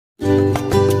There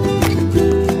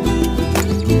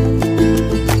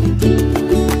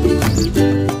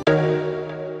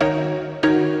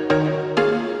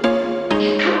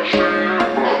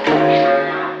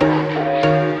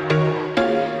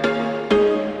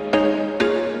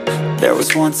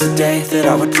was once a day that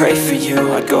I would pray for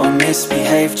you. I'd go and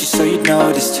misbehave just so you'd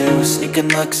notice too. Sneaking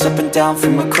looks up and down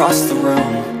from across the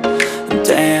room. And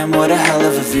damn, what a hell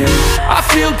of a view. I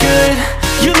feel good,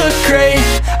 you look great,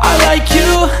 I like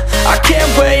you, I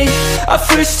can't wait. A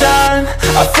first time,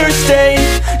 a first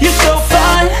date. You're so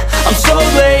fine, I'm so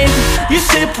late. You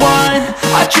sip wine,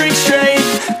 I drink straight.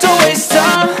 Don't waste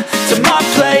time to my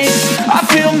place. I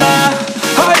feel my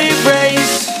heart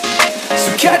erase.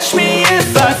 So catch me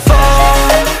if I fall.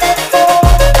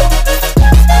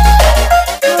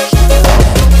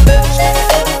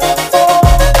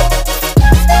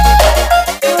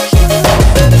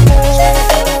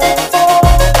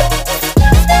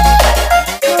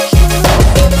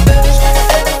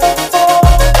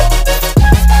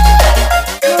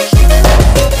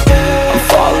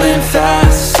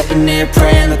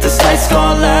 Praying that this night's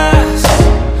gonna last.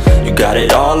 You got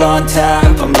it all on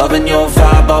tap, I'm loving your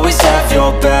vibe, always have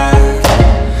your back.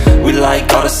 We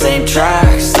like all the same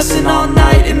tracks, listen all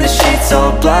night in the sheets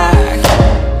all black.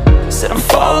 Said I'm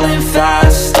falling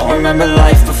fast, don't remember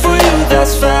life before you,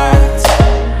 that's fact.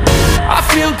 I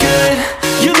feel good,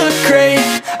 you look great,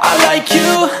 I like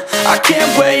you, I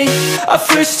can't wait. A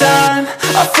first time,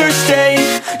 a first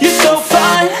date. You're so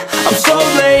fine, I'm so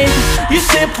late. You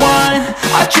sip wine,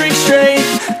 I drink straight.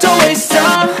 Don't waste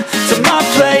time to my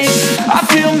place. I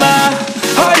feel my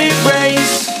heart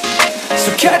erase.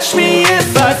 So catch me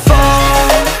if I fall.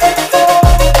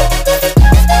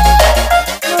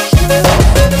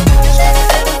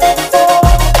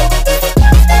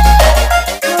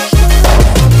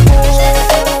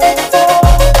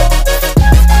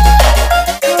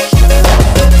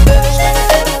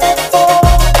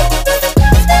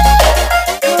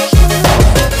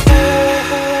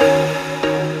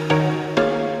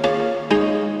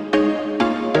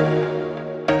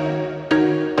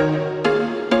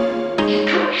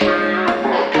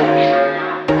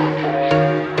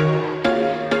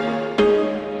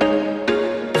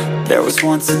 There was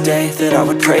once a day that I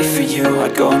would pray for you.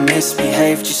 I'd go and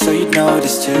misbehave just so you'd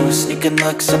notice too. Sneaking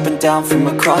looks up and down from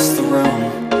across the room.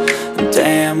 And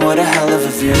damn, what a hell of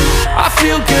a view. I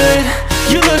feel good,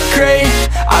 you look great,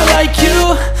 I like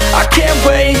you, I can't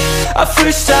wait. A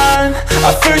first time,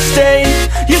 a first date.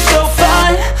 You're so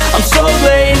fine, I'm so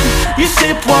late. You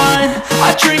sip wine,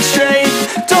 I drink straight.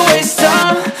 Don't waste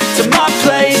time to my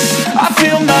place. I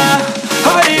feel my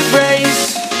heart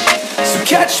erase. So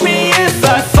catch me if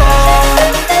I fall.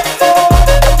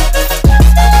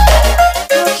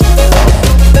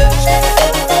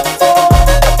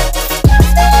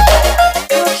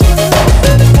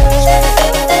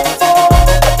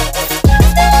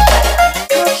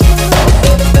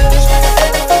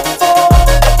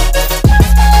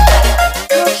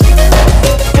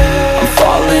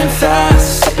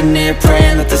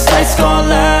 Praying that this night's gonna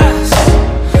last.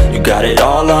 You got it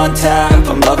all on tap,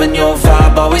 I'm loving your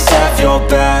vibe, always have your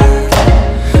back.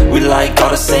 We like all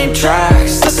the same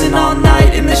tracks, listen all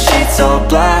night in the sheets all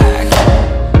black.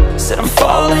 Said I'm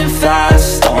falling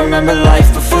fast, don't remember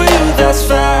life before you, that's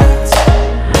fact.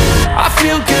 I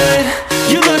feel good,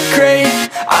 you look great,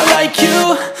 I like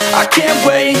you, I can't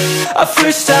wait. A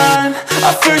first time,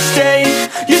 a first date.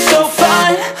 You're so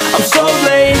fine, I'm so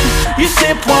late. You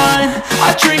sip wine,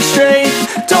 I drink straight.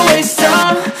 Don't waste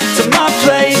time to my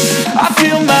place. I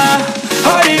feel my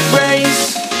heart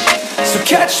erase. So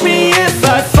catch me if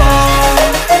I fall.